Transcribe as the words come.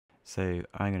So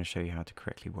I'm going to show you how to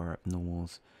correctly wire up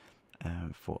normals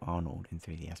for Arnold in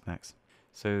 3ds Max.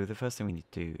 So the first thing we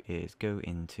need to do is go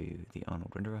into the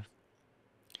Arnold renderer,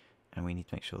 and we need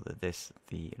to make sure that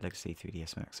the legacy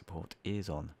 3ds Max support is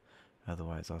on,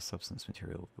 otherwise our substance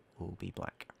material will be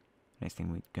black. Next thing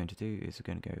we're going to do is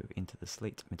we're going to go into the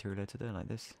slate material editor like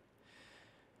this.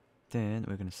 Then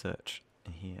we're going to search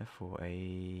in here for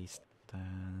a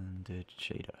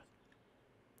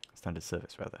standard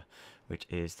surface rather, which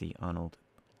is the Arnold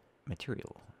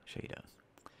material shader.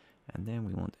 And then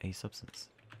we want a substance.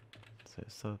 So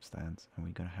substance, and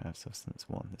we're going to have substance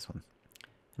 1, this one.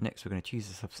 Next we're going to choose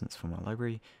a substance from our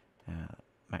library.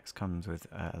 Max comes with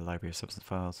a library of substance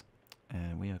files,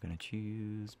 and we are going to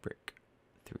choose brick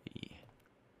 3.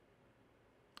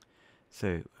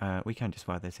 So we can just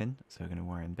wire this in, so we're going to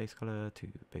wire in base color to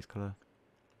base color,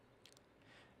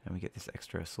 and we get this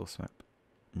extra source map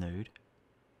node.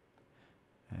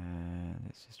 And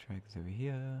let's just drag this over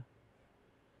here.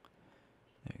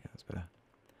 There we go, that's better.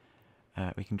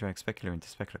 We can drag specular into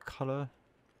specular color,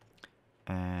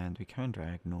 and we can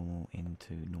drag normal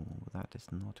into normal. That is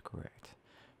not correct.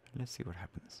 Let's see what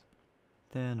happens.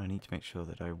 Then I need to make sure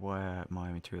that I wire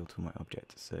my material to my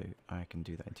object. So I can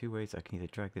do that in 2 ways. I can either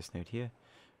drag this node here,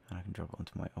 and I can drop it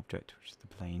onto my object, which is the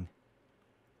plane.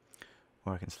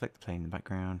 Or I can select the plane in the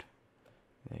background.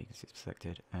 There you can see it's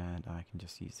selected, and I can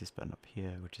just use this button up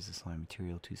here, which is assign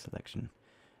material to selection.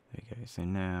 There we go. So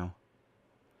now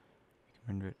we can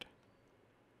render it.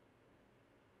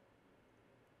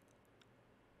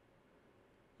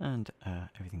 And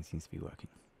everything seems to be working.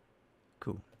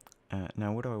 Cool.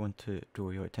 Now what I want to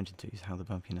draw your attention to is how the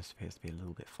bumpiness appears to be a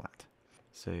little bit flat.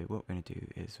 So what we're going to do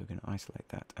is we're going to isolate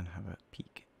that and have a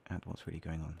peek at what's really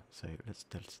going on. So let's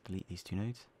delete these 2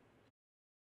 nodes.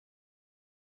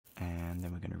 And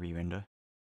then we're going to re-render.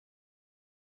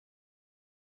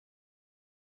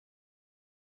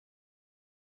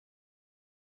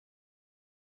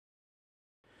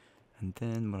 And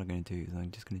then what I'm going to do is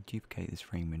I'm just going to duplicate this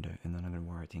frame window, and then I'm going to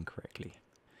wire it in correctly.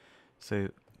 So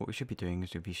what we should be doing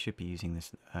is we should be using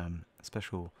this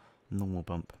special normal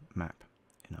bump map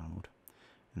in Arnold,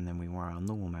 and then we wire our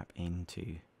normal map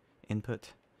into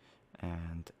input,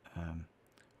 and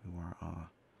we wire our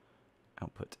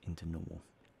output into normal.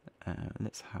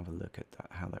 Let's have a look at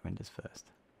how that renders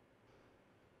first.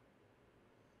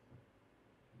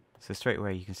 So straight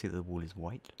away you can see that the wall is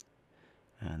white,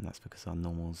 and that's because our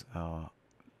normals are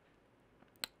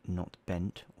not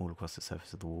bent all across the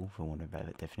surface of the wall, for want of a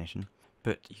better definition.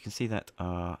 But you can see that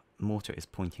our mortar is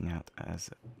pointing out,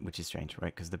 which is strange,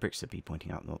 right? Because the bricks should be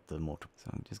pointing out, not the mortar. So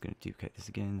I'm just going to duplicate this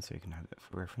again so you can have it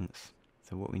for reference.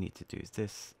 So what we need to do is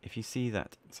this. If you see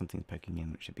that something's poking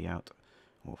in which should be out,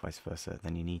 or vice versa,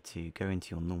 then you need to go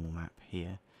into your normal map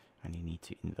here, and you need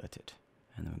to invert it.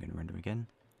 And then we're going to render again.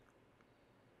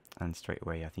 And straight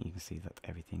away I think you can see that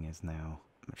everything is now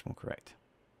much more correct.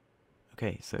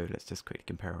 Okay, so let's just quickly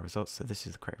compare our results. So this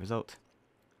is the correct result.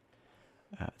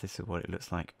 This is what it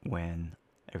looks like when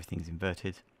everything's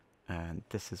inverted, and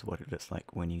this is what it looks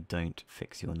like when you don't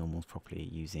fix your normals properly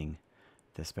using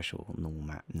the special normal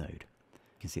map node.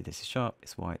 You can see this is sharp,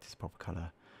 it's white, it's proper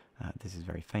color. This is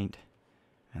very faint,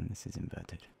 and this is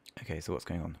inverted. Okay, so what's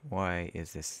going on? Why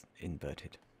is this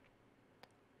inverted?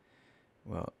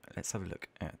 Well, let's have a look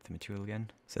at the material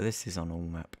again. So this is our normal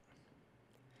map.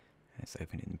 Let's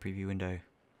open it in the preview window,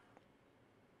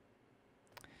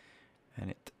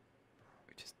 and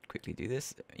just quickly do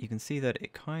this. You can see that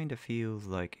it kind of feels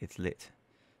like it's lit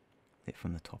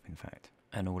from the top, in fact,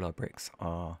 and all our bricks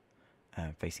are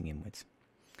facing inwards.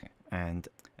 And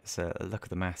it's a look at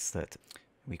the maths that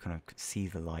we kind of see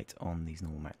the light on these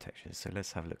normal map textures. So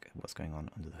let's have a look at what's going on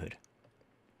under the hood.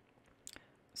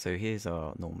 So here's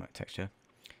our normal map texture,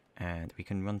 and we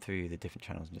can run through the different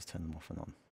channels and just turn them off and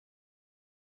on.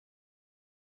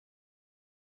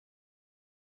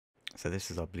 So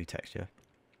this is our blue texture,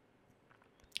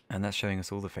 and that's showing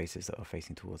us all the faces that are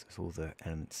facing towards us, all the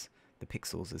elements, the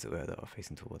pixels as it were, that are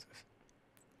facing towards us.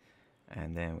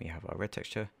 And then we have our red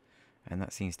texture, and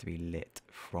that seems to be lit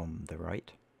from the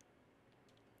right,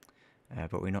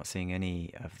 but we're not seeing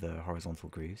any of the horizontal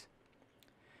grooves.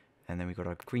 And then we've got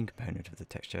our green component of the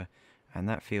texture, and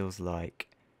that feels like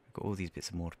we've got all these bits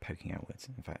of mortar poking outwards.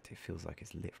 In fact, it feels like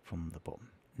it's lit from the bottom.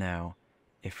 Now,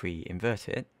 if we invert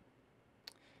it,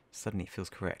 suddenly it feels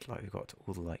correct, like we've got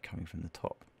all the light coming from the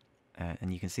top.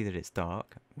 And you can see that it's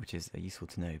dark, which is useful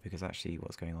to know, because actually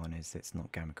what's going on is it's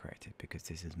not gamma corrected, because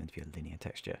this is meant to be a linear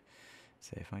texture.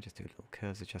 So if I just do a little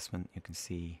curves adjustment, you can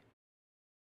see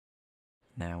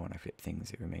now when I flip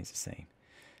things it remains the same.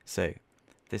 So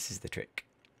this is the trick.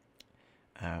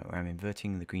 Where I'm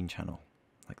inverting the green channel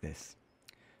like this.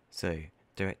 So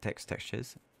DirectX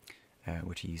textures,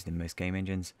 which are used in most game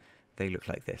engines, they look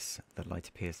like this. The light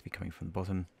appears to be coming from the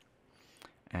bottom.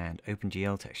 And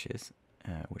openGl textures,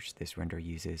 which this renderer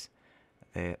uses,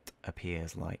 that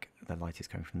appears like the light is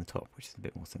coming from the top, which is a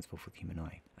bit more sensible for the human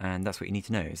eye. And that's what you need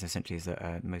to know, is essentially is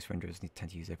that most renderers tend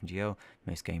to use OpenGL,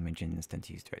 most game engines tend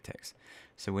to use DirectX.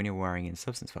 So when you're wiring in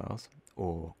substance files,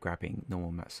 or grabbing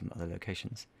normal maps from other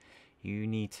locations, you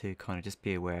need to kind of just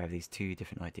be aware of these two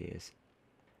different ideas.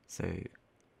 So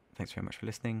thanks very much for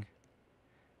listening.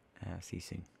 See you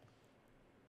soon.